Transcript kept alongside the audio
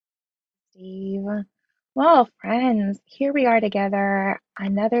Steve. Well, friends, here we are together,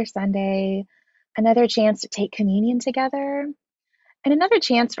 another Sunday, another chance to take communion together, and another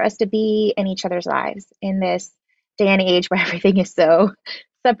chance for us to be in each other's lives in this day and age where everything is so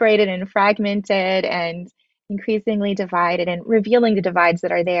separated and fragmented and increasingly divided, and revealing the divides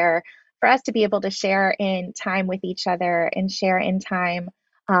that are there for us to be able to share in time with each other and share in time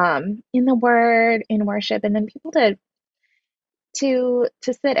in the Word, in worship, and then people to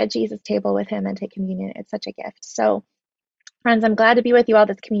sit at Jesus' table with him and take communion. It's such a gift. So, friends, I'm glad to be with you all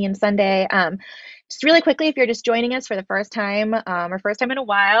this Communion Sunday. Just really quickly, if you're just joining us for the first time or first time in a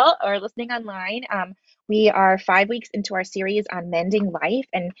while or listening online, we are 5 weeks into our series on mending life,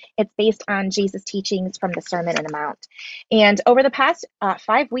 and it's based on Jesus' teachings from the Sermon on the Mount. And over the past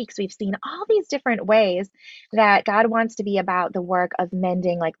 5 weeks, we've seen all these different ways that God wants to be about the work of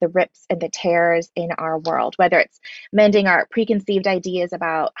mending, like the rips and the tears in our world, whether it's mending our preconceived ideas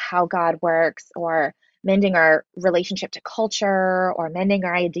about how God works, or mending our relationship to culture, or mending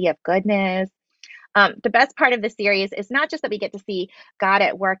our idea of goodness. The best part of the series is not just that we get to see God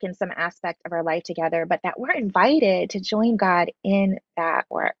at work in some aspect of our life together, but that we're invited to join God in that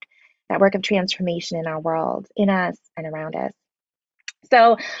work of transformation in our world, in us and around us.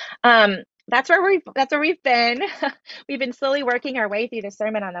 So that's where we've been. We've been slowly working our way through the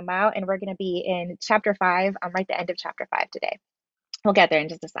Sermon on the Mount, and we're going to be in chapter 5, right at the end of chapter 5 today. We'll get there in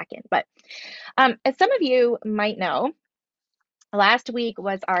just a second. But as some of you might know, last week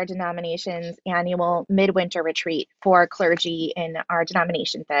was our denomination's annual midwinter retreat for clergy in our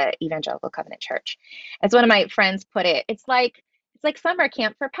denomination, the Evangelical Covenant Church. As one of my friends put it, it's like summer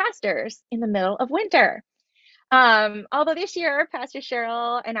camp for pastors in the middle of winter. Although this year, Pastor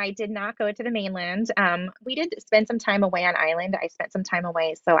Cheryl and I did not go to the mainland. We did spend some time away on island. I spent some time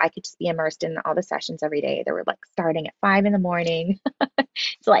away so I could just be immersed in all the sessions every day. They were like starting at 5 in the morning to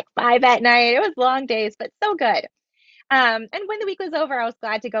like 5 at night. It was long days, but so good. And when the week was over, I was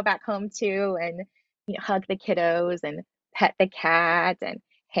glad to go back home too, and hug the kiddos and pet the cat and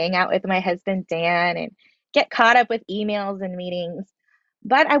hang out with my husband Dan and get caught up with emails and meetings.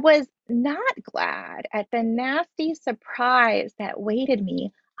 But I was not glad at the nasty surprise that waited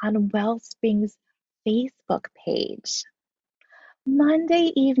me on Wellspring's Facebook page.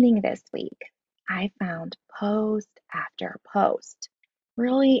 Monday evening this week, I found post after post,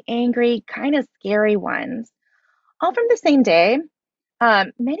 really angry, kind of scary ones, all from the same day,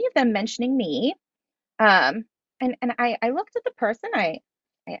 many of them mentioning me. And I looked at the person, I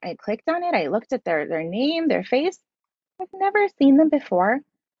clicked on it, I looked at their name, their face. I've never seen them before,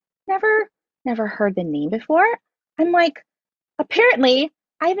 never, never heard the name before. I'm like, apparently,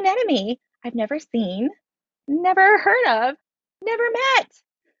 I have an enemy I've never seen, never heard of, never met.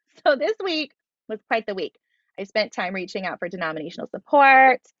 So this week was quite the week. I spent time reaching out for denominational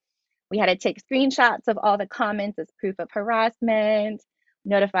support. We had to take screenshots of all the comments as proof of harassment,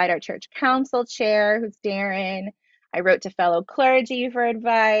 notified our church council chair, who's Darren. I wrote to fellow clergy for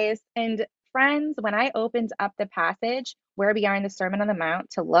advice. And friends, when I opened up the passage where we are in the Sermon on the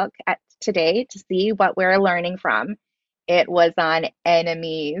Mount to look at today to see what we're learning from, it was on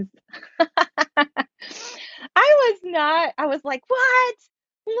enemies. I was like, what?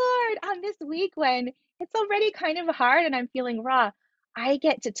 Lord, on this week when it's already kind of hard and I'm feeling raw, I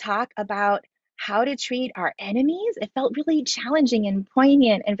get to talk about how to treat our enemies. It felt really challenging and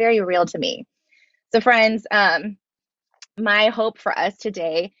poignant and very real to me. So, friends, my hope for us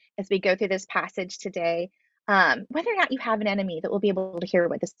today as we go through this passage today, whether or not you have an enemy, that we'll be able to hear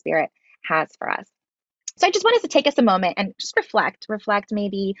what the Spirit has for us. So I just want us to take us a moment and just reflect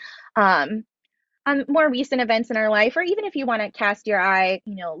maybe on more recent events in our life, or even if you want to cast your eye,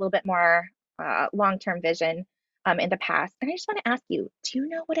 a little bit more long-term vision in the past. And I just want to ask you, do you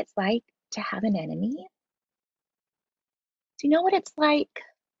know what it's like to have an enemy? Do you know what it's like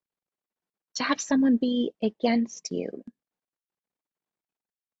to have someone be against you?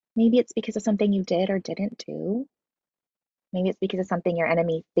 Maybe it's because of something you did or didn't do. Maybe it's because of something your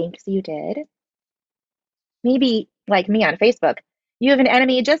enemy thinks you did. Maybe, like me on Facebook, you have an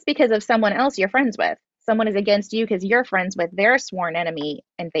enemy just because of someone else you're friends with. Someone is against you because you're friends with their sworn enemy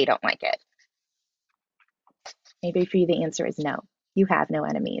and they don't like it. Maybe for you, the answer is no. You have no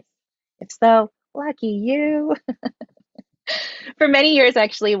enemies. If so, lucky you. For many years,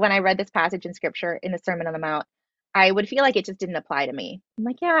 actually, when I read this passage in scripture in the Sermon on the Mount, I would feel like it just didn't apply to me. I'm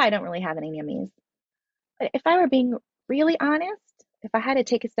like, yeah, I don't really have any enemies. But if I were being really honest, if I had to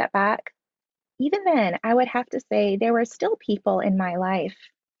take a step back, even then, I would have to say there were still people in my life.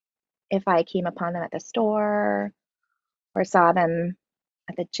 If I came upon them at the store or saw them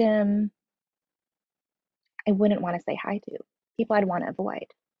at the gym, I wouldn't want to say hi to. People I'd want to avoid.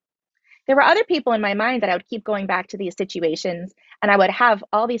 There were other people in my mind that I would keep going back to these situations, and I would have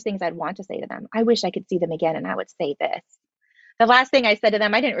all these things I'd want to say to them. I wish I could see them again, and I would say this. The last thing I said to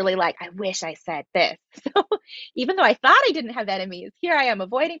them, I didn't really like. I wish I said this. So even though I thought I didn't have enemies, here I am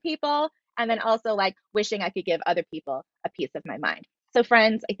avoiding people and then also like wishing I could give other people a piece of my mind. So,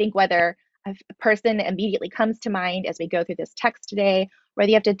 friends, I think whether a person immediately comes to mind as we go through this text today, whether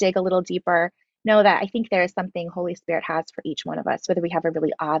you have to dig a little deeper, know that I think there is something Holy Spirit has for each one of us, whether we have a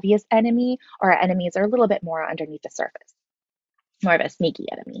really obvious enemy or our enemies are a little bit more underneath the surface, more of a sneaky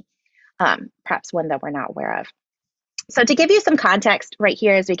enemy, perhaps one that we're not aware of. So to give you some context right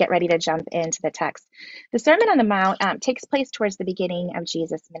here as we get ready to jump into the text, the Sermon on the Mount takes place towards the beginning of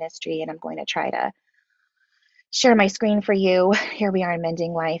Jesus' ministry, and I'm going to try to share my screen for you. Here we are in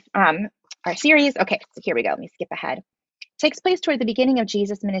Mending Life, our series. Okay, so here we go. Let me skip ahead. Takes place toward the beginning of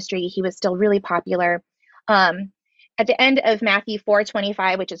Jesus' ministry. He was still really popular. At the end of Matthew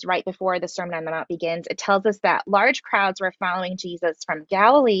 4:25, which is right before the Sermon on the Mount begins, it tells us that large crowds were following Jesus from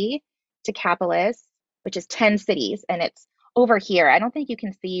Galilee to Decapolis, which is 10 cities, and it's over here. I don't think you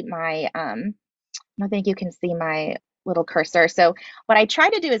can see my little cursor. So what I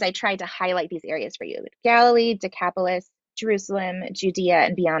tried to do is I tried to highlight these areas for you: Galilee, Decapolis, Jerusalem, Judea,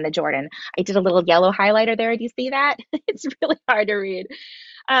 and beyond the Jordan. I did a little yellow highlighter there. Do you see that? It's really hard to read.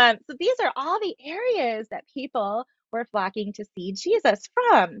 So these are all the areas that people were flocking to see Jesus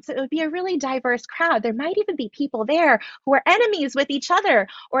from. So it would be a really diverse crowd. There might even be people there who are enemies with each other,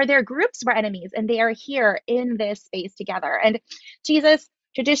 or their groups were enemies, and they are here in this space together. And Jesus,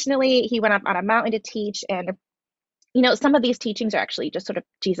 traditionally, he went up on a mountain to teach, and some of these teachings are actually just sort of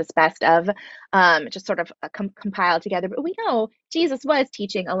Jesus' best of, just sort of compiled together. But we know Jesus was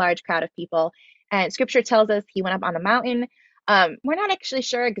teaching a large crowd of people, and Scripture tells us he went up on the mountain. We're not actually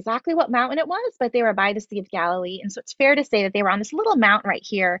sure exactly what mountain it was, but they were by the Sea of Galilee, and so it's fair to say that they were on this little mountain right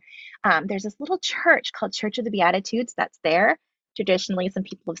here. There's this little church called Church of the Beatitudes that's there. Traditionally, some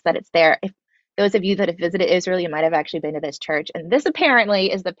people have said it's there. If those of you that have visited Israel, you might have actually been to this church, and this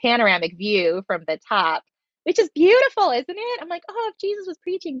apparently is the panoramic view from the top, which is beautiful, isn't it? I'm like, oh, if Jesus was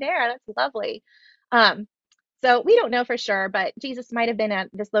preaching there, that's lovely. So we don't know for sure, but Jesus might have been at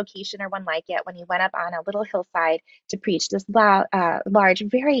this location or one like it when he went up on a little hillside to preach this large,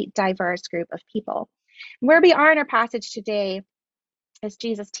 very diverse group of people. Where we are in our passage today is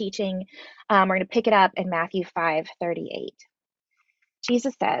Jesus teaching. We're going to pick it up in Matthew 5:38.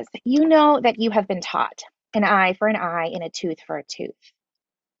 Jesus says, "You know that you have been taught, an eye for an eye and a tooth for a tooth.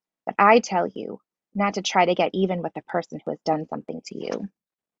 But I tell you not to try to get even with the person who has done something to you.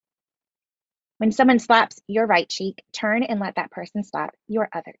 When someone slaps your right cheek, turn and let that person slap your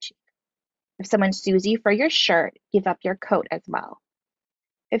other cheek. If someone sues you for your shirt, give up your coat as well.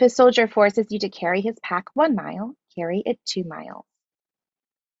 If a soldier forces you to carry his pack 1 mile, carry it 2 miles.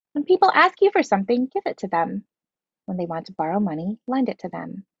 When people ask you for something, give it to them. When they want to borrow money, lend it to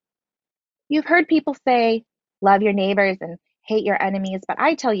them. You've heard people say, love your neighbors and hate your enemies, but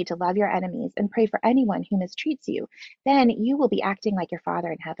I tell you to love your enemies and pray for anyone who mistreats you. Then you will be acting like your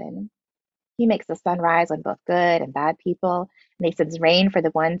Father in heaven. He makes the sun rise on both good and bad people, and he sends rain for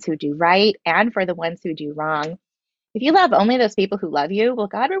the ones who do right and for the ones who do wrong. If you love only those people who love you, will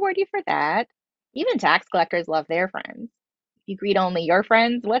God reward you for that? Even tax collectors love their friends. If you greet only your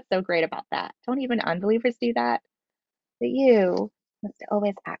friends, what's so great about that? Don't even unbelievers do that? But you must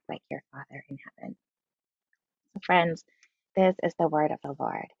always act like your Father in heaven." So friends, this is the word of the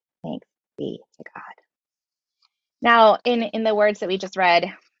Lord. Thanks be to God. Now, in the words that we just read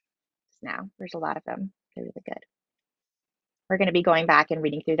just now, there's a lot of them. They're really good. We're going to be going back and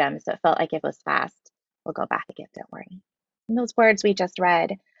reading through them, so it felt like it was fast. We'll go back again, don't worry. In those words we just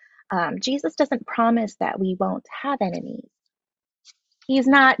read, Jesus doesn't promise that we won't have enemies. He's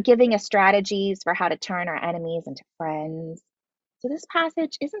not giving us strategies for how to turn our enemies into friends. So this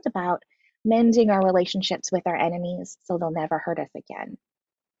passage isn't about mending our relationships with our enemies so they'll never hurt us again.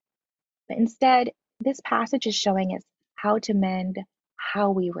 But instead, this passage is showing us how to mend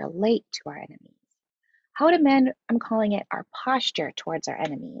how we relate to our enemies. How to mend, I'm calling it, our posture towards our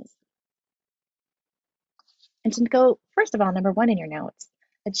enemies. And to go, first of all, number 1 in your notes,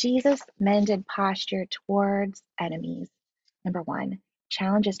 a Jesus mended posture towards enemies. Number 1,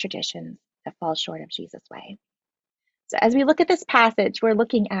 challenges traditions that fall short of Jesus' way. So as we look at this passage, we're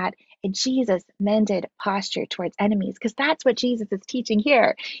looking at a Jesus mended posture towards enemies, because that's what Jesus is teaching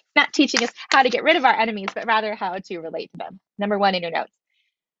here. He's not teaching us how to get rid of our enemies, but rather how to relate to them. Number 1 in your notes,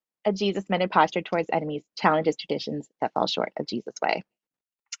 a Jesus mended posture towards enemies challenges traditions that fall short of Jesus' way.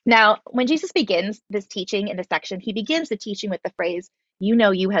 Now, when Jesus begins this teaching in this section, he begins the teaching with the phrase, "You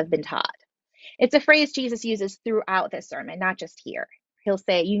know you have been taught." It's a phrase Jesus uses throughout this sermon, not just here. He'll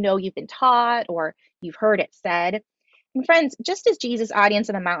say, you know, you've been taught or you've heard it said. And friends, just as Jesus' audience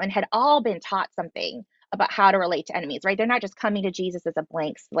on the mountain had all been taught something about how to relate to enemies, right? They're not just coming to Jesus as a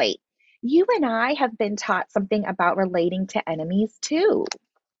blank slate. You and I have been taught something about relating to enemies too.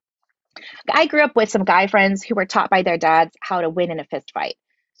 I grew up with some guy friends who were taught by their dads how to win in a fist fight.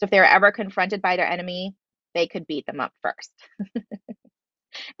 So if they were ever confronted by their enemy, they could beat them up first.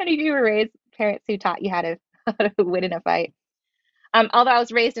 Any of you were raised parents who taught you how to win in a fight? Although I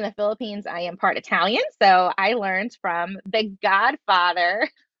was raised in the Philippines, I am part Italian, so I learned from the Godfather.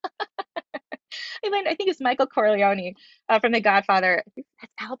 I learned, I think it's Michael Corleone from The Godfather.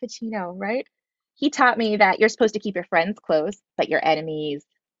 That's Al Pacino, right? He taught me that you're supposed to keep your friends close, but your enemies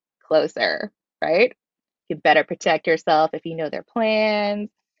closer, right? You better protect yourself if you know their plans.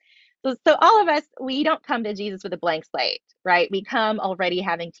 So all of us, we don't come to Jesus with a blank slate, right? We come already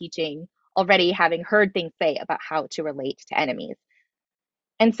having teaching, already having heard things say about how to relate to enemies.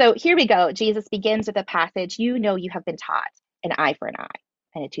 And so here we go. Jesus begins with a passage. You know, you have been taught an eye for an eye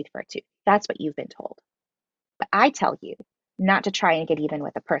and a tooth for a tooth. That's what you've been told. But I tell you not to try and get even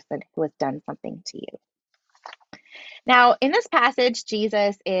with a person who has done something to you. Now, in this passage,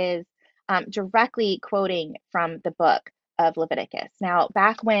 Jesus is directly quoting from the book of Leviticus. Now,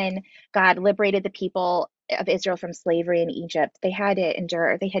 back when God liberated the people of Israel from slavery in Egypt, they had to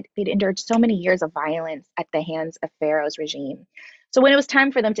endure, they'd endured so many years of violence at the hands of Pharaoh's regime. So when it was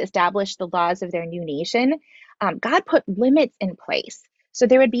time for them to establish the laws of their new nation, God put limits in place. So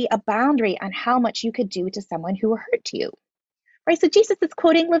there would be a boundary on how much you could do to someone who hurt you. Right? So Jesus is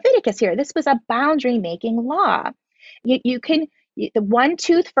quoting Leviticus here. This was a boundary making law. You can the one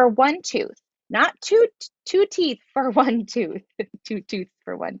tooth for one tooth, not two teeth for one tooth, two tooths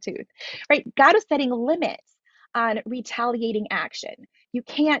for one tooth. Right? God is setting limits on retaliating action. You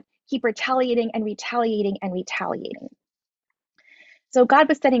can't keep retaliating and retaliating and retaliating. So God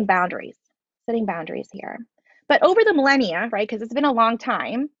was setting boundaries here. But over the millennia, right, because it's been a long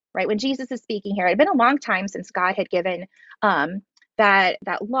time, right, when Jesus is speaking here, it had been a long time since God had given that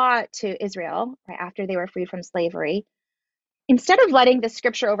law to Israel, right, after they were freed from slavery. Instead of letting the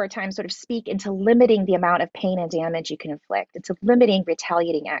scripture over time sort of speak into limiting the amount of pain and damage you can inflict, into limiting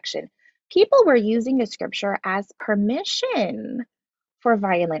retaliating action, people were using the scripture as permission for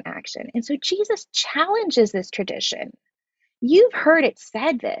violent action. And so Jesus challenges this tradition. You've heard it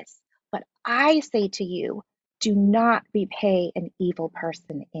said this, but I say to you, do not repay an evil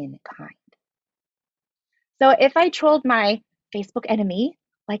person in kind. So if I trolled my Facebook enemy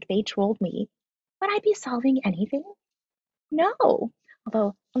like they trolled me, would I be solving anything? No.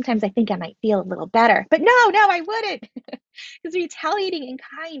 Although sometimes I think I might feel a little better, but no, I wouldn't. Because retaliating in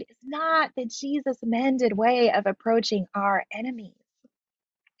kind is not the Jesus mended way of approaching our enemies.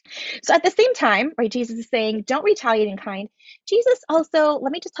 So at the same time, right, Jesus is saying, don't retaliate in kind. Jesus also,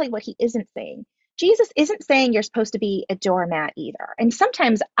 let me just tell you what he isn't saying. Jesus isn't saying you're supposed to be a doormat either. And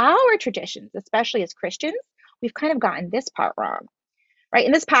sometimes our traditions, especially as Christians, we've kind of gotten this part wrong. Right,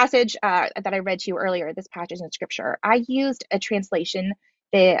 in this passage that I read to you earlier, this passage in scripture, I used a translation,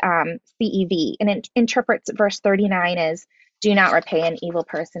 the CEV, and it interprets verse 39 as do not repay an evil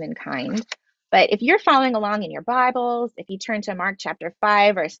person in kind. But if you're following along in your Bibles, if you turn to Mark chapter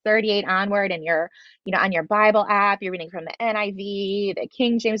 5, verse 38 onward, and you're, on your Bible app, you're reading from the NIV, the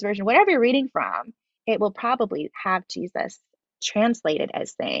King James Version, whatever you're reading from, it will probably have Jesus translated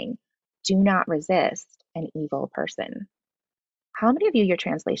as saying, do not resist an evil person. How many of you, your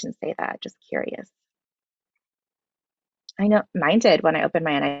translations say that? Just curious. I know mine did when I opened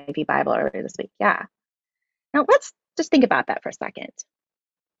my NIV Bible earlier this week. Yeah. Now let's just think about that for a second.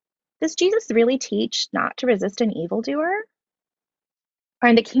 Does Jesus really teach not to resist an evildoer? Or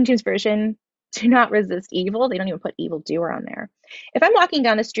in the King James Version, do not resist evil. They don't even put evildoer on there. If I'm walking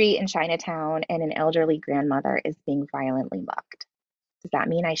down the street in Chinatown and an elderly grandmother is being violently mugged, does that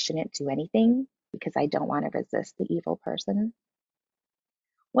mean I shouldn't do anything because I don't want to resist the evil person?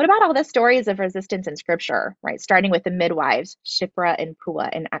 What about all the stories of resistance in scripture, right? Starting with the midwives, Shiphrah and Puah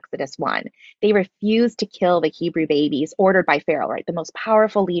in Exodus 1. They refused to kill the Hebrew babies ordered by Pharaoh, right? The most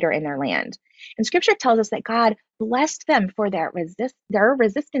powerful leader in their land. And scripture tells us that God blessed them for their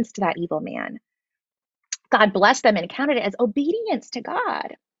resistance to that evil man. God blessed them and counted it as obedience to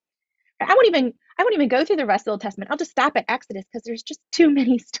God. I won't even go through the rest of the Old Testament. I'll just stop at Exodus because there's just too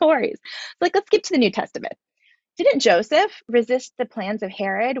many stories. Like, let's skip to the New Testament. Didn't Joseph resist the plans of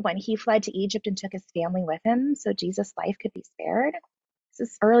Herod when he fled to Egypt and took his family with him so Jesus' life could be spared? This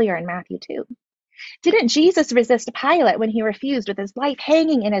is earlier in Matthew 2. Didn't Jesus resist Pilate when he refused, with his life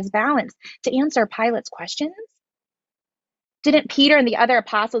hanging in his balance, to answer Pilate's questions? Didn't Peter and the other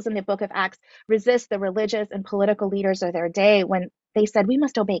apostles in the book of Acts resist the religious and political leaders of their day when they said, we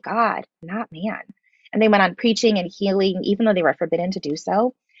must obey God, not man? And they went on preaching and healing, even though they were forbidden to do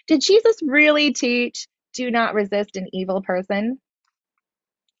so. Did Jesus really teach, do not resist an evil person?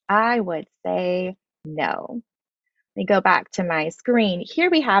 I would say no. Let me go back to my screen. Here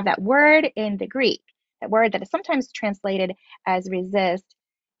we have that word in the Greek. That word that is sometimes translated as resist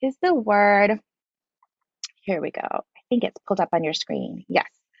is the word, here we go. I think it's pulled up on your screen. Yes,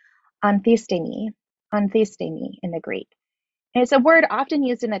 anthistemi, anthistemi in the Greek. And it's a word often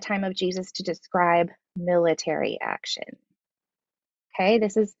used in the time of Jesus to describe military action. Okay,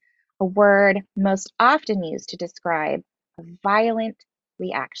 this is a word most often used to describe a violent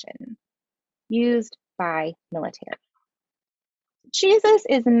reaction used by military. Jesus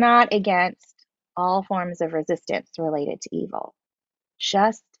is not against all forms of resistance related to evil,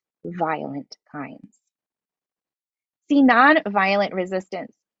 just violent kinds. See, non-violent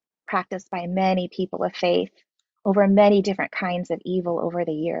resistance practiced by many people of faith over many different kinds of evil over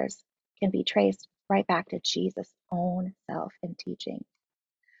the years can be traced right back to Jesus' own self and teaching.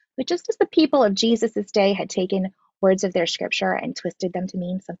 But just as the people of Jesus' day had taken words of their scripture and twisted them to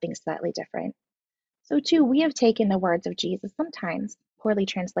mean something slightly different, so too we have taken the words of Jesus, sometimes poorly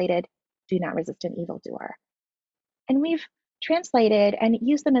translated, do not resist an evildoer, and we've translated and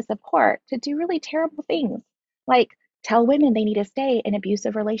used them as support to do really terrible things, like tell women they need to stay in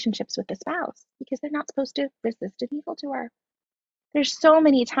abusive relationships with the spouse because they're not supposed to resist an evildoer. There's so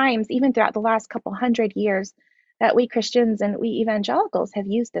many times, even throughout the last couple hundred years, that we Christians and we evangelicals have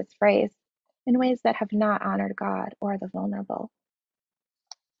used this phrase in ways that have not honored God or the vulnerable.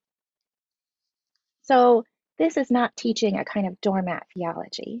 So this is not teaching a kind of doormat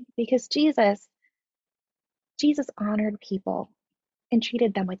theology, because Jesus honored people and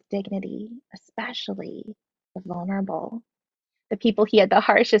treated them with dignity, especially the vulnerable. The people he had the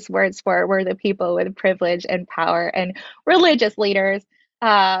harshest words for were the people with privilege and power and religious leaders,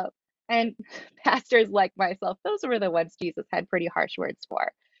 and pastors like myself. Those were the ones Jesus had pretty harsh words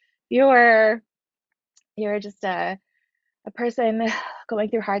for. You were just a person going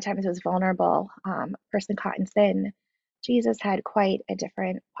through hard times, was vulnerable, a person caught in sin. Jesus had quite a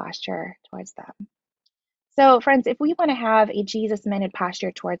different posture towards them. So, friends, if we want to have a Jesus-minded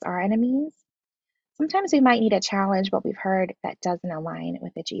posture towards our enemies, sometimes we might need to challenge what we've heard that doesn't align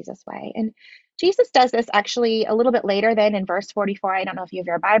with the Jesus way. And Jesus does this actually a little bit later than in verse 44. I don't know if you have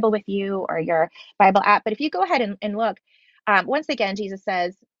your Bible with you or your Bible app, but if you go ahead and look, once again, Jesus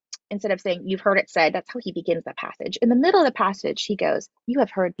says, instead of saying, you've heard it said, that's how he begins the passage. In the middle of the passage, he goes, you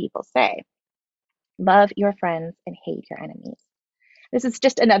have heard people say, love your friends and hate your enemies. This is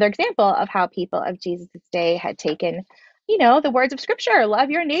just another example of how people of Jesus' day had taken, the words of scripture, love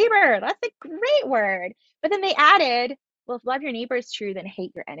your neighbor. That's a great word. But then they added, well, if love your neighbor is true, then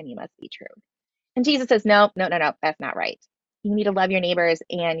hate your enemy must be true. And Jesus says, no, no, no, no, that's not right. You need to love your neighbors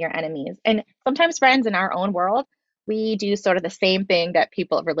and your enemies. And sometimes, friends, in our own world, we do sort of the same thing that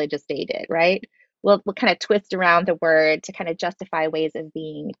people of religious day did, right? We'll kind of twist around the word to kind of justify ways of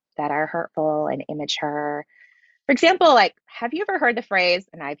being that are hurtful and immature. For example, like, have you ever heard the phrase,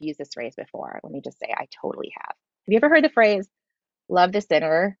 and I've used this phrase before, let me just say I totally have. Have you ever heard the phrase, love the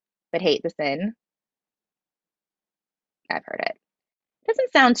sinner, but hate the sin? I've heard it. It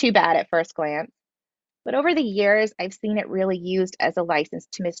doesn't sound too bad at first glance, but over the years, I've seen it really used as a license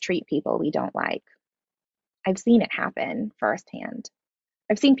to mistreat people we don't like. I've seen it happen firsthand.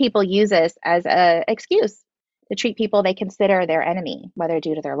 I've seen people use this as an excuse to treat people they consider their enemy, whether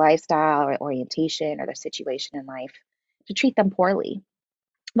due to their lifestyle or orientation or their situation in life, to treat them poorly.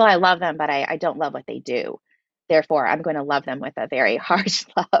 Well, I love them, but I don't love what they do. Therefore, I'm going to love them with a very harsh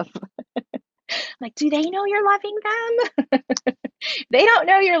love. Like, do they know you're loving them? They don't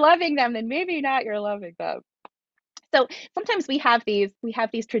know you're loving them, then maybe not you're loving them. So sometimes we have these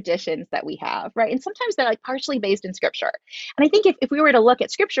traditions that we have, right? And sometimes they're like partially based in scripture. And I think if we were to look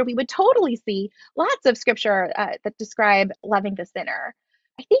at scripture, we would totally see lots of scripture that describe loving the sinner.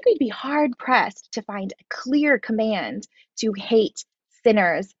 I think we'd be hard pressed to find a clear command to hate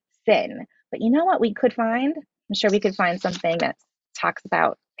sinners' sin. But you know what we could find? I'm sure we could find something that talks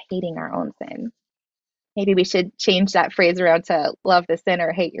about hating our own sin. Maybe we should change that phrase around to love the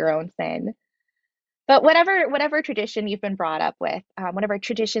sinner, hate your own sin. But whatever tradition you've been brought up with, whatever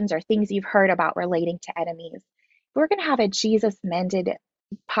traditions or things you've heard about relating to enemies, we're going to have a Jesus-mended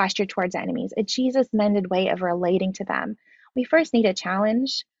posture towards enemies, a Jesus-mended way of relating to them. We first need to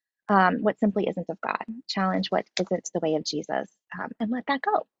challenge what simply isn't of God, challenge what isn't the way of Jesus, and let that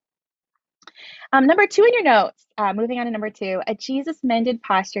go. Number 2 in your notes, moving on to number 2, a Jesus-mended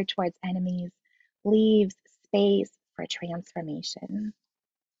posture towards enemies leaves space for transformation.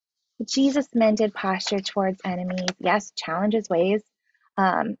 Jesus mended posture towards enemies. Yes, challenges ways,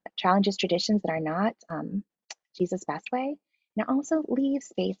 challenges traditions that are not Jesus' best way. And it also leaves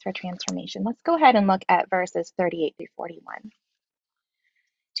space for transformation. Let's go ahead and look at verses 38 through 41.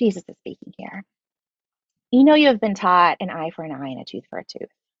 Jesus is speaking here. You know you have been taught an eye for an eye and a tooth for a tooth.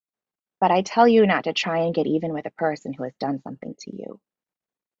 But I tell you not to try and get even with a person who has done something to you.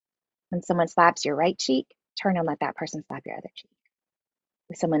 When someone slaps your right cheek, turn and let that person slap your other cheek.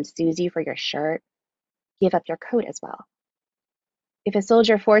 If someone sues you for your shirt, give up your coat as well. If a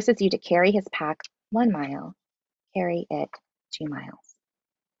soldier forces you to carry his pack 1 mile, carry it 2 miles.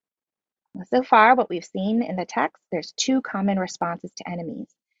 So far, what we've seen in the text, there's 2 common responses to enemies.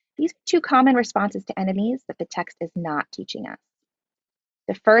 These 2 common responses to enemies that the text is not teaching us.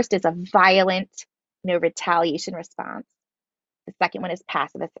 The first is a violent, retaliation response. The second one is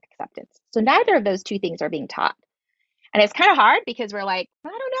passive acceptance. So neither of those 2 things are being taught. And it's kind of hard because we're like, I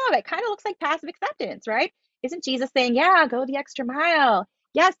don't know, that kind of looks like passive acceptance, right? Isn't Jesus saying, yeah, go the extra mile?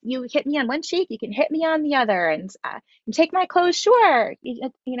 Yes, you hit me on one cheek, you can hit me on the other, and you take my clothes, sure.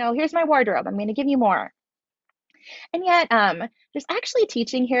 Here's my wardrobe. I'm going to give you more. And yet, there's actually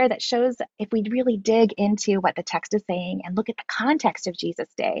teaching here that shows if we really dig into what the text is saying and look at the context of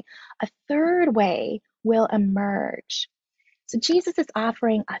Jesus' day, a third way will emerge. So Jesus is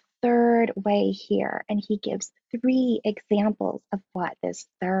offering a third way here, and he gives 3 examples of what this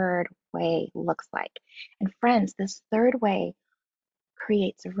third way looks like. And friends, this third way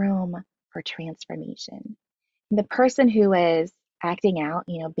creates room for transformation. And the person who is acting out,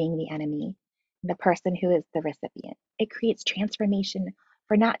 being the enemy, the person who is the recipient, it creates transformation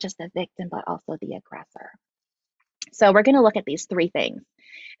for not just the victim, but also the aggressor. So we're going to look at these 3 things.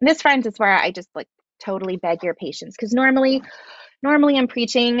 And this, friends, is where I just totally beg your patience, because normally in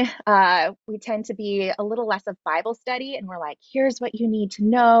preaching, we tend to be a little less of Bible study, and we're like, here's what you need to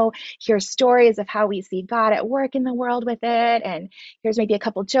know. Here's stories of how we see God at work in the world with it. And here's maybe a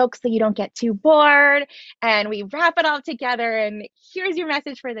couple jokes so you don't get too bored. And we wrap it all together, and here's your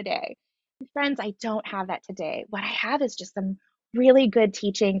message for the day. And friends, I don't have that today. What I have is just some really good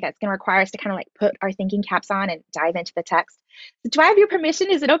teaching that's going to require us to kind of put our thinking caps on and dive into the text. So do I have your permission?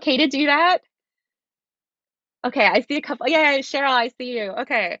 Is it okay to do that? Okay, I see a couple. Yeah, Cheryl, I see you.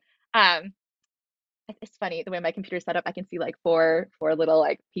 Okay. Um, it's funny the way my computer's set up. I can see four little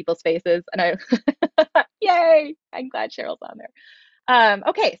people's faces, and yay! I'm glad Cheryl's on there.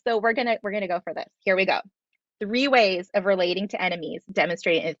 Okay, so we're gonna go for this. Here we go. 3 ways of relating to enemies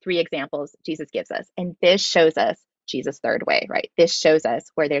demonstrated in 3 examples Jesus gives us, and this shows us Jesus' third way, right? This shows us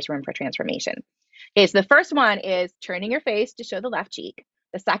where there's room for transformation. Okay, so the first one is turning your face to show the left cheek.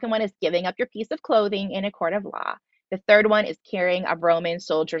 The second one is giving up your piece of clothing in a court of law. The third one is carrying a Roman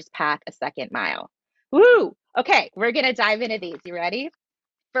soldier's pack a 2nd mile. Woo! Okay, we're going to dive into these. You ready?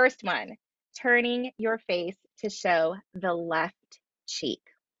 First one, turning your face to show the left cheek.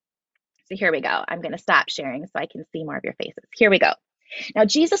 So here we go. I'm going to stop sharing so I can see more of your faces. Here we go. Now,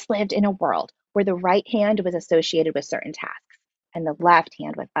 Jesus lived in a world where the right hand was associated with certain tasks and the left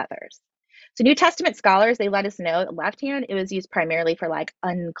hand with others. So New Testament scholars, they let us know that left hand, it was used primarily for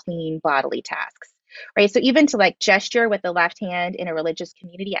unclean bodily tasks, right? So even to gesture with the left hand in a religious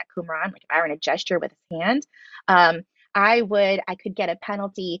community at Qumran, if I were to gesture with his hand, I could get a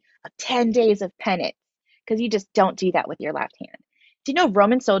penalty of 10 days of penance, because you just don't do that with your left hand. Do you know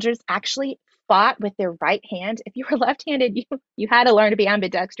Roman soldiers actually fought with their right hand? If you were left-handed, you had to learn to be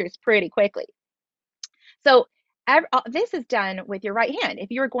ambidextrous pretty quickly. So this is done with your right hand.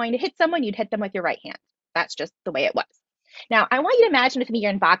 If you were going to hit someone, you'd hit them with your right hand. That's just the way it was. Now, I want you to imagine with me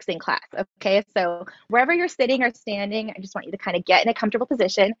you're in boxing class, okay? So wherever you're sitting or standing, I just want you to kind of get in a comfortable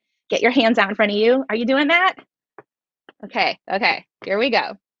position, get your hands out in front of you. Are you doing that? Okay, here we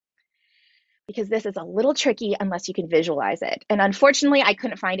go. Because this is a little tricky unless you can visualize it. And unfortunately, I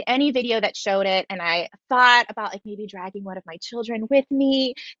couldn't find any video that showed it. And I thought about maybe dragging one of my children with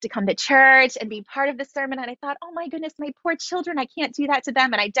me to come to church and be part of the sermon. And I thought, oh my goodness, my poor children, I can't do that to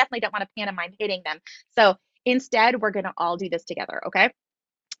them. And I definitely don't want to pantomime hitting them. So instead, we're going to all do this together, okay?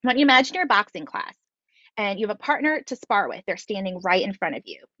 When you imagine your boxing class and you have a partner to spar with, they're standing right in front of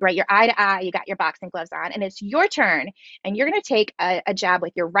you, right? You're eye to eye, you got your boxing gloves on, and it's your turn. And you're going to take a jab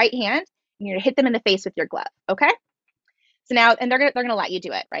with your right hand. You're going to hit them in the face with your glove, okay? So now, and they're going to let you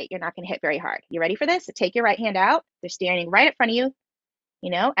do it, right? You're not going to hit very hard. You ready for this? So take your right hand out. They're standing right in front of you,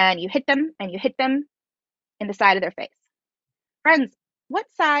 and you hit them in the side of their face. Friends, what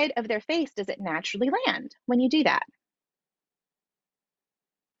side of their face does it naturally land when you do that?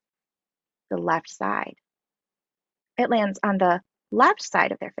 The left side. It lands on the left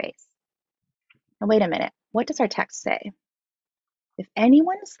side of their face. Now, wait a minute. What does our text say? If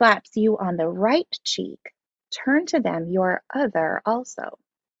anyone slaps you on the right cheek, turn to them your other also.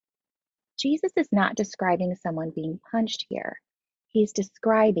 Jesus is not describing someone being punched here. He's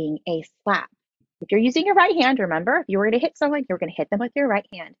describing a slap. If you're using your right hand, remember, if you were going to hit someone, you're going to hit them with your right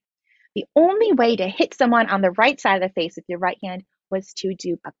hand. The only way to hit someone on the right side of the face with your right hand was to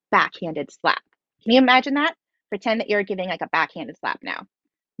do a backhanded slap. Can you imagine that? Pretend that you're giving like a backhanded slap now.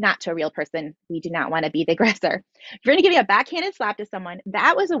 Not to a real person. We do not want to be the aggressor. If you're going to give a backhanded slap to someone,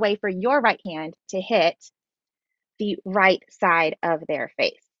 that was a way for your right hand to hit the right side of their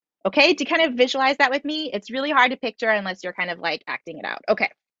face. Okay, to kind of visualize that with me, it's really hard to picture unless you're kind of like acting it out. Okay,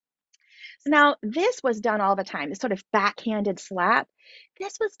 so now this was done all the time, this sort of backhanded slap.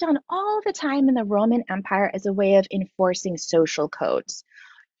 This was done all the time in the Roman Empire as a way of enforcing social codes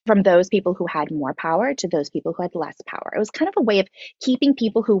from those people who had more power to those people who had less power. It was kind of a way of keeping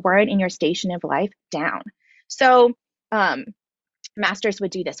people who weren't in your station of life down. So, masters would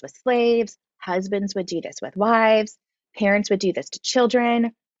do this with slaves, husbands would do this with wives, parents would do this to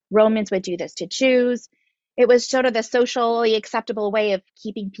children, Romans would do this to Jews. It was sort of the socially acceptable way of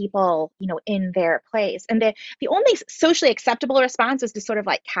keeping people, in their place. And the only socially acceptable response was to sort of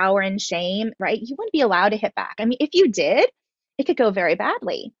like cower in shame, right? You wouldn't be allowed to hit back. I mean, if you did, it could go very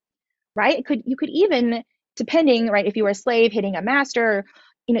badly, right? You could even, depending, right, if you were a slave hitting a master,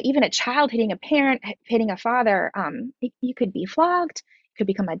 even a child hitting a parent, hitting a father, you could be flogged, it could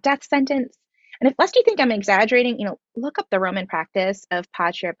become a death sentence. And if lest you think I'm exaggerating, look up the Roman practice of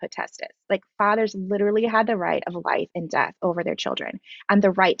patria potestas. Like fathers literally had the right of life and death over their children and the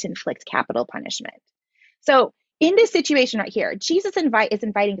right to inflict capital punishment. So in this situation right here, Jesus is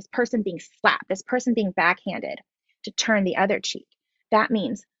inviting this person being slapped, this person being backhanded, to turn the other cheek. That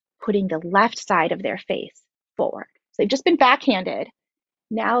means putting the left side of their face forward. So they've just been backhanded.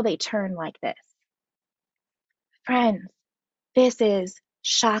 Now they turn like this. Friends, this is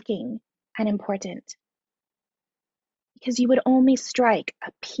shocking and important because you would only strike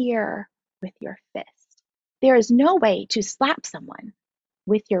a peer with your fist. There is no way to slap someone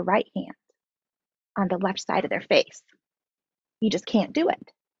with your right hand on the left side of their face. You just can't do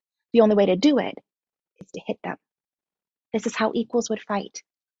it. The only way to do it is to hit them. This is how equals would fight.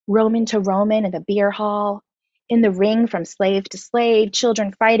 Roman to Roman in the beer hall, in the ring from slave to slave,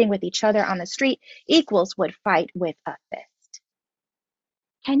 children fighting with each other on the street, equals would fight with a fist.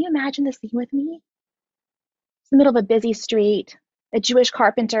 Can you imagine the scene with me? It's the middle of a busy street. A Jewish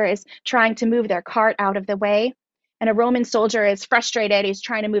carpenter is trying to move their cart out of the way, and a Roman soldier is frustrated. He's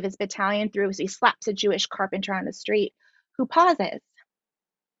trying to move his battalion through, so he slaps a Jewish carpenter on the street, who pauses,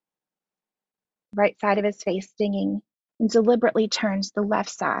 right side of his face stinging, and deliberately turns the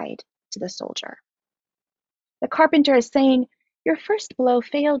left side to the soldier. The carpenter is saying, "Your first blow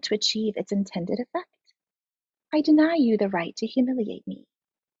failed to achieve its intended effect. I deny you the right to humiliate me.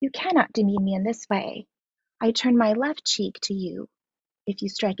 You cannot demean me in this way. I turn my left cheek to you. If you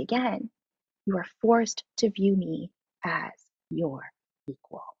strike again, you are forced to view me as your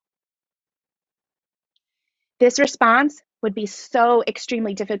equal." This response would be so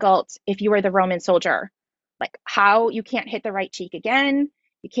extremely difficult if you were the Roman soldier. Like how you can't hit the right cheek again.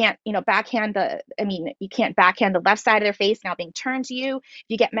 You can't, you can't backhand the left side of their face now being turned to you. If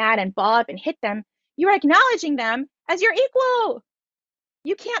you get mad and ball up and hit them, you're acknowledging them as your equal.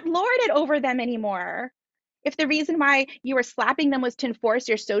 You can't lord it over them anymore. If the reason why you were slapping them was to enforce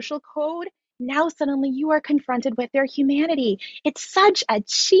your social code, now suddenly you are confronted with their humanity. It's such a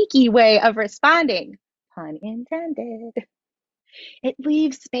cheeky way of responding. Pun intended. It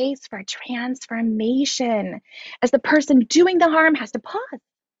leaves space for transformation as the person doing the harm has to pause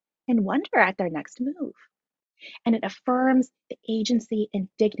and wonder at their next move. And it affirms the agency and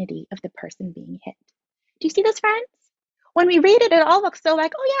dignity of the person being hit. Do you see this, friends? When we read it, it all looks so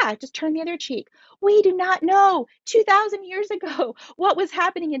like, oh yeah, just turn the other cheek. We do not know 2,000 years ago what was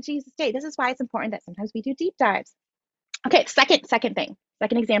happening in Jesus' day. This is why it's important that sometimes we do deep dives. Okay, second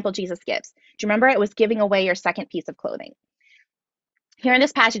example Jesus gives. Do you remember? It was giving away your second piece of clothing. Here in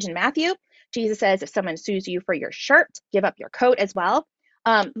this passage in Matthew, Jesus says, if someone sues you for your shirt, give up your coat as well.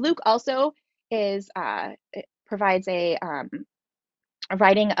 Luke also provides a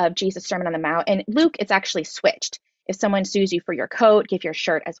writing of Jesus' Sermon on the Mount. And Luke, it's actually switched. If someone sues you for your coat, give your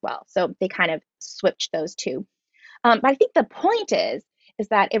shirt as well. So they kind of switched those two. But I think the point is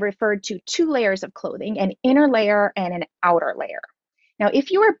that it referred to two layers of clothing, an inner layer and an outer layer. Now, if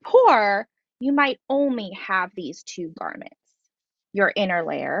you were poor, you might only have these two garments, your inner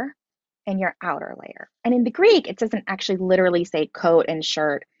layer and your outer layer. And in the Greek, it doesn't actually literally say coat and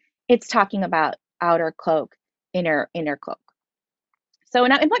shirt. It's talking about outer cloak, inner cloak. So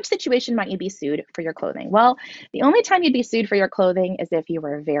now in what situation might you be sued for your clothing? Well, the only time you'd be sued for your clothing is if you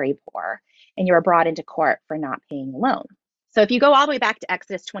were very poor and you were brought into court for not paying a loan. So if you go all the way back to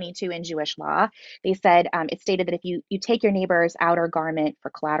Exodus 22 in Jewish law, they said it stated that if you take your neighbor's outer garment for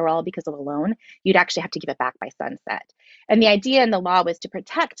collateral because of a loan, you'd actually have to give it back by sunset. And the idea in the law was to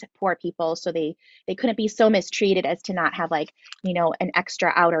protect poor people so they couldn't be so mistreated as to not have like, an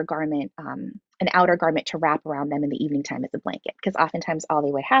extra outer garment to wrap around them in the evening time as a blanket, because oftentimes all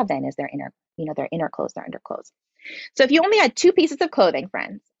they would have then is their inner clothes, their underclothes. So if you only had two pieces of clothing,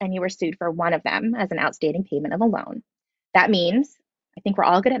 friends, and you were sued for one of them as an outstanding payment of a loan, that means, I think we're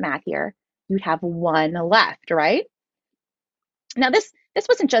all good at math here, you'd have one left, right? Now this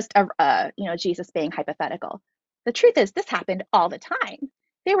wasn't just Jesus being hypothetical. The truth is this happened all the time.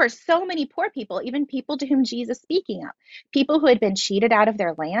 There were so many poor people, even people to whom Jesus is speaking of, people who had been cheated out of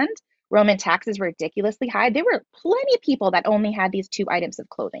their land. Roman taxes were ridiculously high. There were plenty of people that only had these two items of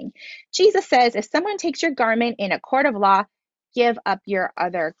clothing. Jesus says, if someone takes your garment in a court of law, give up your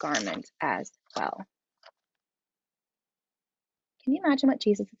other garment as well. Can you imagine what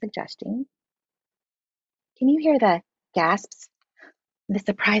Jesus is suggesting? Can you hear the gasps, the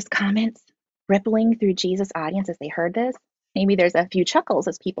surprised comments rippling through Jesus' audience as they heard this? Maybe there's a few chuckles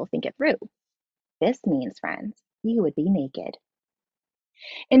as people think it through. This means, friends, you would be naked.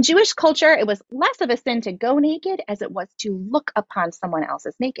 In Jewish culture, it was less of a sin to go naked as it was to look upon someone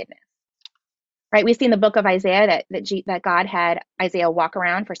else's nakedness. Right? We see in the book of Isaiah that God had Isaiah walk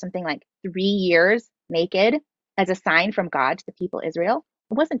around for something like 3 years naked as a sign from God to the people Israel.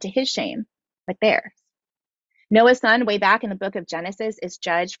 It wasn't to his shame, but theirs. Noah's son, way back in the book of Genesis, is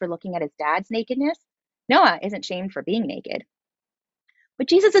judged for looking at his dad's nakedness. Noah isn't shamed for being naked. What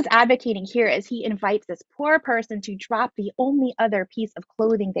Jesus is advocating here is he invites this poor person to drop the only other piece of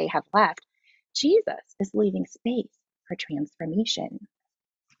clothing they have left. Jesus is leaving space for transformation.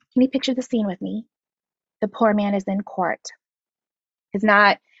 Can you picture the scene with me? The poor man is in court.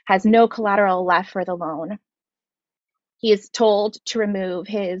 Has no collateral left for the loan. He is told to remove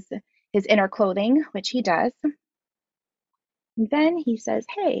his inner clothing, which he does. And then he says,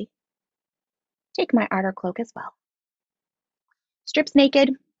 hey, take my outer cloak as well. Strips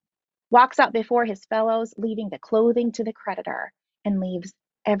naked, walks out before his fellows, leaving the clothing to the creditor, and leaves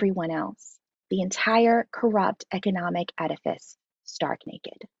everyone else, the entire corrupt economic edifice, stark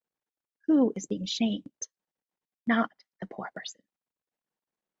naked. Who is being shamed? Not the poor person.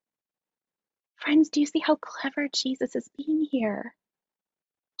 Friends, do you see how clever Jesus is being here?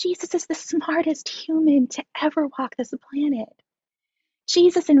 Jesus is the smartest human to ever walk this planet.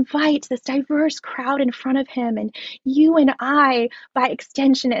 Jesus invites this diverse crowd in front of him, and you and I, by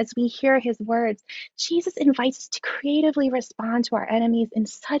extension, as we hear his words, Jesus invites us to creatively respond to our enemies in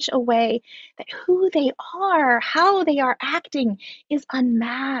such a way that who they are, how they are acting, is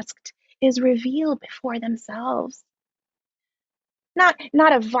unmasked, is revealed before themselves. Not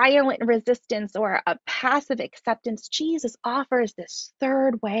a violent resistance or a passive acceptance. Jesus offers this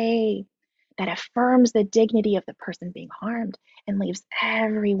third way that affirms the dignity of the person being harmed and leaves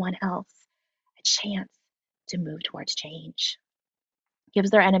everyone else a chance to move towards change.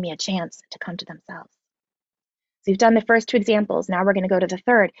 Gives their enemy a chance to come to themselves. So we've done the first two examples. Now we're going to go to the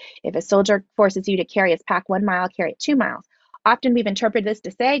third. If a soldier forces you to carry his pack 1 mile, carry it 2 miles. Often we've interpreted this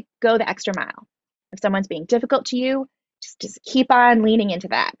to say, go the extra mile. If someone's being difficult to you, just keep on leaning into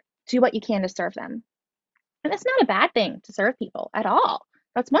that. Do what you can to serve them. And it's not a bad thing to serve people at all.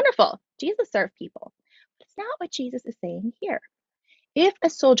 That's wonderful. Jesus served people. But it's not what Jesus is saying here. If a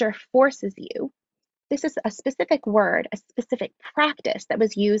soldier forces you, this is a specific word, a specific practice that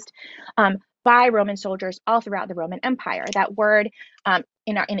was used by Roman soldiers all throughout the Roman Empire. That word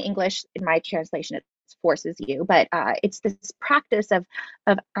in English, in my translation, it forces you, but it's this practice of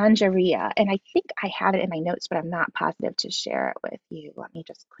angeria. And I think I have it in my notes, but I'm not positive to share it with you. Let me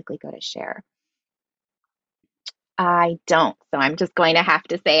just quickly go to share. I don't, so I'm just going to have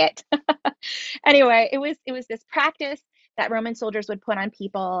to say it. Anyway, it was this practice that Roman soldiers would put on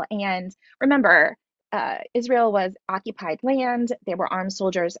people. And remember, Israel was occupied land. There were armed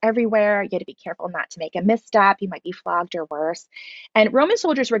soldiers everywhere. You had to be careful not to make a misstep. You might be flogged or worse. And Roman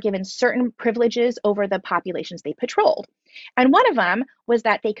soldiers were given certain privileges over the populations they patrolled. And one of them was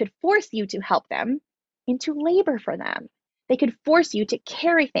that they could force you to help them and to labor for them. They could force you to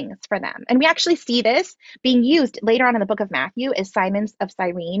carry things for them. And we actually see this being used later on in the book of Matthew as Simon of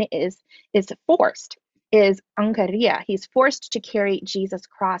Cyrene is forced, is ankaria. He's forced to carry Jesus'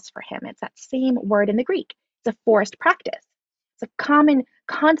 cross for him. It's that same word in the Greek. It's a forced practice. It's a common,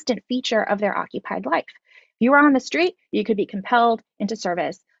 constant feature of their occupied life. you were on the street, you could be compelled into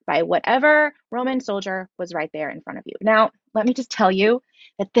service by whatever Roman soldier was right there in front of you. Now, let me just tell you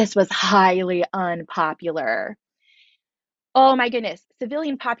that this was highly unpopular. Oh my goodness,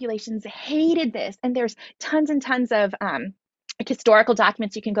 civilian populations hated this. And there's tons and tons of like historical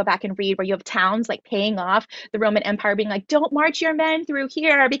documents you can go back and read where you have towns like paying off the Roman Empire, being like, don't march your men through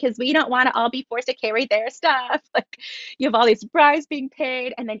here because we don't want to all be forced to carry their stuff. Like you have all these bribes being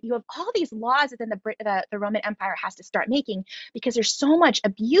paid, and then you have all these laws that then the Roman Empire has to start making because there's so much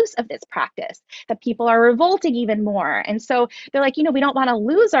abuse of this practice that people are revolting even more. And so they're like, we don't want to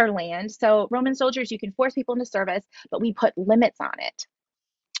lose our land. So Roman soldiers, you can force people into service, but we put limits on it.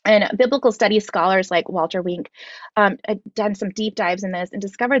 And biblical studies scholars like Walter Wink had done some deep dives in this and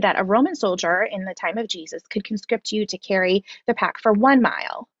discovered that a Roman soldier in the time of Jesus could conscript you to carry the pack for 1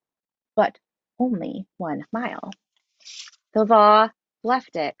 mile, but only 1 mile. The law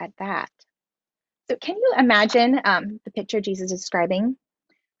left it at that. So can you imagine the picture Jesus is describing,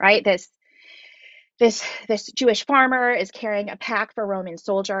 right? This Jewish farmer is carrying a pack for a Roman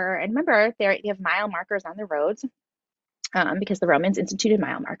soldier. And remember, they have mile markers on the roads. Because the Romans instituted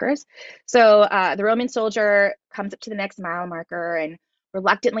mile markers. So the Roman soldier comes up to the next mile marker and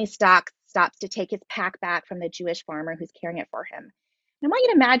reluctantly stops to take his pack back from the Jewish farmer who's carrying it for him. And I want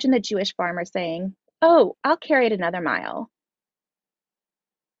you to imagine the Jewish farmer saying, "Oh, I'll carry it another mile."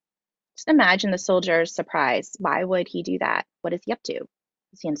 Just imagine the soldier's surprise. Why would he do that? What is he up to?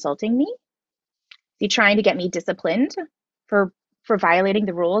 Is he insulting me? Is he trying to get me disciplined for violating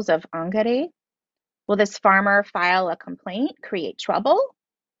the rules of Angare? Will this farmer file a complaint, create trouble?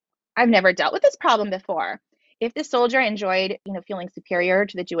 I've never dealt with this problem before. If the soldier enjoyed, feeling superior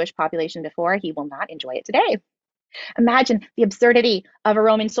to the Jewish population before, he will not enjoy it today. Imagine the absurdity of a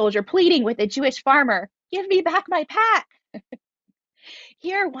Roman soldier pleading with a Jewish farmer, "Give me back my pack."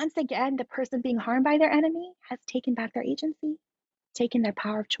 Here, once again, the person being harmed by their enemy has taken back their agency, taken their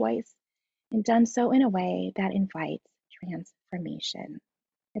power of choice, and done so in a way that invites transformation.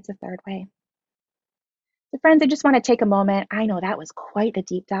 It's a third way. So, friends, I just want to take a moment. I know that was quite the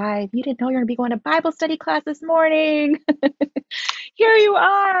deep dive. You didn't know you were going to be going to Bible study class this morning. Here you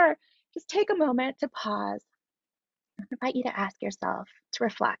are. Just take a moment to pause. I invite you to ask yourself to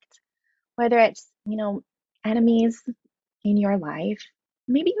reflect, whether it's, enemies in your life,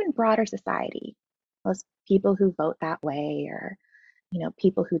 maybe even broader society, those people who vote that way, or,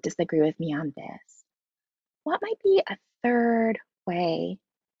 people who disagree with me on this. What might be a third way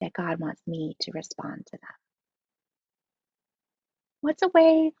that God wants me to respond to them? What's a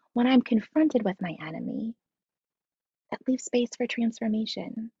way when I'm confronted with my enemy that leaves space for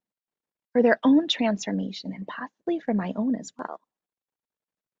transformation, for their own transformation, and possibly for my own as well?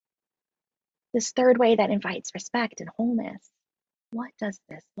 This third way that invites respect and wholeness. What does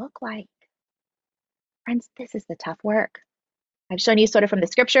this look like? Friends, this is the tough work. I've shown you sort of from the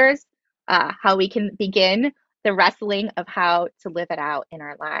scriptures how we can begin the wrestling of how to live it out in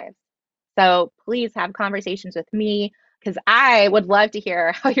our lives. So please have conversations with me because I would love to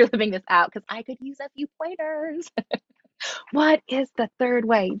hear how you're living this out because I could use a few pointers. What is the third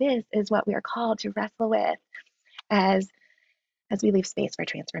way? This is what we are called to wrestle with as we leave space for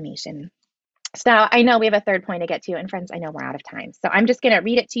transformation. So I know we have a third point to get to, and friends, I know we're out of time. So I'm just going to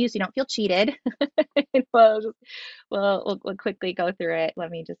read it to you so you don't feel cheated. We'll quickly go through it. Let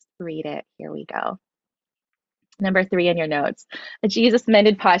me just read it. Here we go. Number 3 in your notes. A Jesus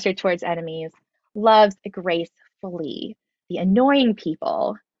mended posture towards enemies, loves gracefully the annoying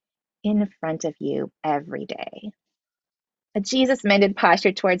people in front of you every day. A Jesus mended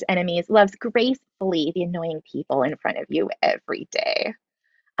posture towards enemies loves gracefully the annoying people in front of you every day.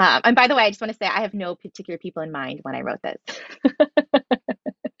 And by the way, I just want to say I have no particular people in mind when I wrote this.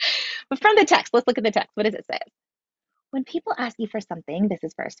 But from the text, let's look at the text. What does it say? When people ask you for something, this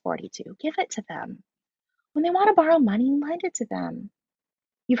is verse 42, give it to them. When they want to borrow money, lend it to them.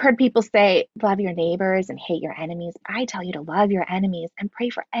 You've heard people say, love your neighbors and hate your enemies. I tell you to love your enemies and pray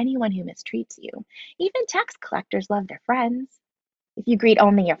for anyone who mistreats you. Even tax collectors love their friends. If you greet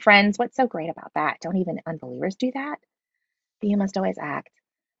only your friends, what's so great about that? Don't even unbelievers do that? But you must always act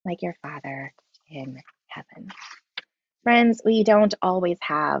like your Father in heaven. Friends, we don't always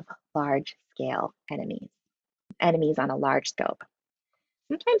have large scale enemies on a large scope.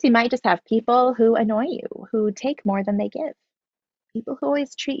 Sometimes you might just have people who annoy you, who take more than they give, people who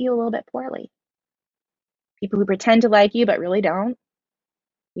always treat you a little bit poorly, people who pretend to like you but really don't,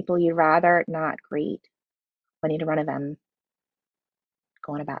 people you'd rather not greet when in front of them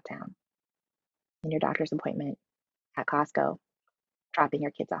going about town, in your doctor's appointment, at Costco, dropping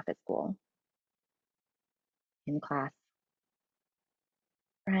your kids off at school, in class.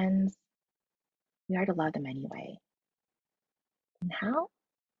 Friends, We are to love them anyway. And how?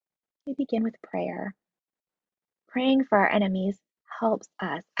 We begin with prayer. Praying for our enemies helps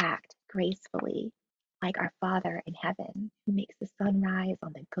us act gracefully, like our Father in heaven, who makes the sun rise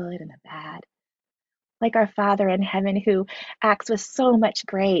on the good and the bad, like our Father in heaven, who acts with so much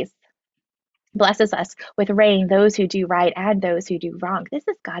grace, blesses us with rain, those who do right and those who do wrong. This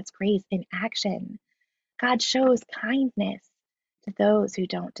is God's grace in action. God shows kindness to those who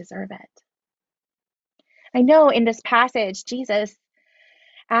don't deserve it. I know in this passage, Jesus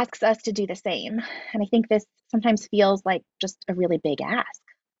asks us to do the same. And I think this sometimes feels like just a really big ask.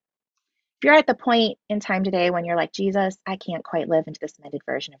 If you're at the point in time today when you're like, Jesus, I can't quite live into this amended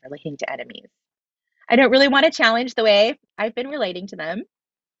version of relating to enemies. I don't really want to challenge the way I've been relating to them,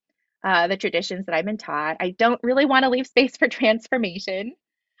 the traditions that I've been taught. I don't really want to leave space for transformation.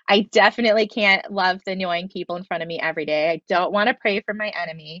 I definitely can't love the annoying people in front of me every day. I don't want to pray for my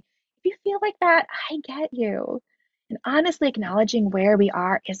enemy. If you feel like that, I get you. And honestly, acknowledging where we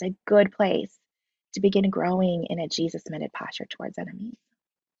are is a good place to begin growing in a Jesus centered posture towards enemies.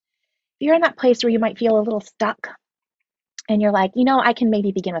 If you're in that place where you might feel a little stuck and you're like, I can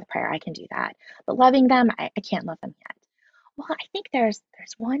maybe begin with prayer, I can do that. But loving them, I can't love them yet. Well, I think there's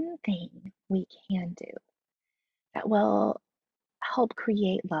one thing we can do that will help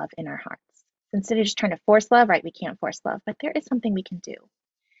create love in our hearts. Instead of just trying to force love, right? We can't force love, but there is something we can do.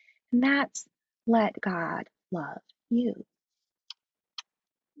 And that's let God love you.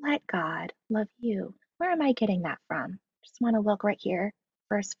 Let God love you. Where am I getting that from? Just want to look right here,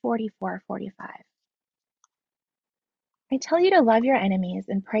 verse 44, 45. I tell you to love your enemies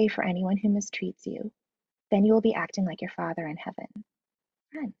and pray for anyone who mistreats you. Then you will be acting like your Father in heaven.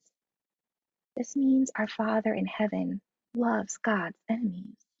 Friends, this means our Father in heaven loves God's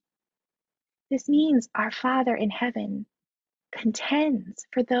enemies. This means our Father in heaven contends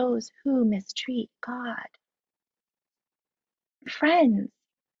for those who mistreat God. Friends,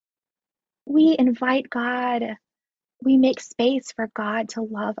 we invite God, we make space for God to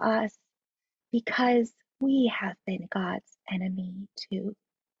love us because we have been God's enemy too.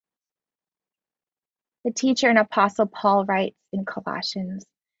 The teacher and apostle Paul writes in Colossians,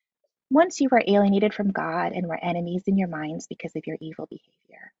 once you were alienated from God and were enemies in your minds because of your evil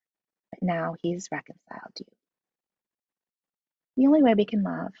behavior, but now he's reconciled you. The only way we can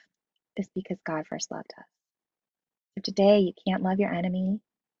love is because God first loved us. If today you can't love your enemy,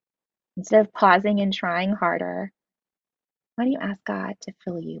 instead of pausing and trying harder, why don't you ask God to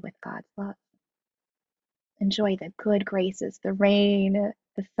fill you with God's love? Enjoy the good graces, the rain,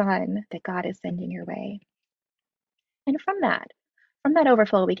 the sun that God is sending your way. And from that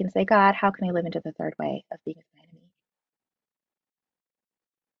overflow, we can say, God, how can I live into the third way of being with my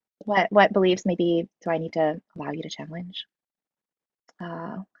enemy? What beliefs maybe do I need to allow you to challenge?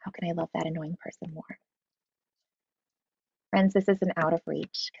 How can I love that annoying person more? Friends, this isn't out of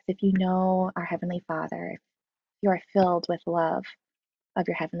reach because if you know our Heavenly Father, if you are filled with love of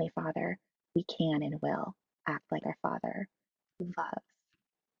your Heavenly Father, we can and will act like our Father who loves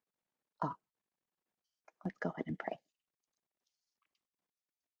all. Let's go ahead and pray.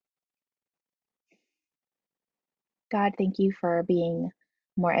 God, thank you for being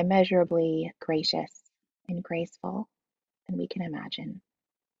more immeasurably gracious and graceful than we can imagine.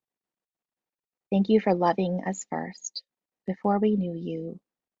 Thank you for loving us first before we knew you,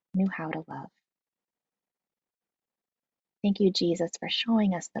 knew how to love. Thank you, Jesus, for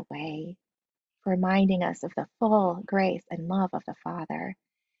showing us the way, for reminding us of the full grace and love of the Father,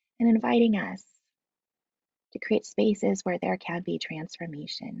 and inviting us to create spaces where there can be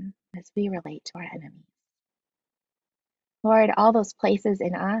transformation as we relate to our enemies. Lord, all those places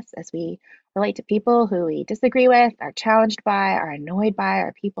in us as we relate to people who we disagree with, are challenged by, are annoyed by,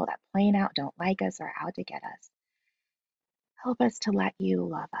 or people that plain out don't like us or out to get us. Help us to let you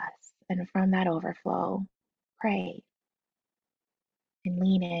love us. And from that overflow, pray and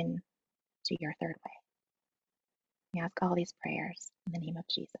lean in to your third way. We ask all these prayers in the name of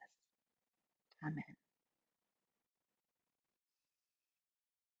Jesus. Amen.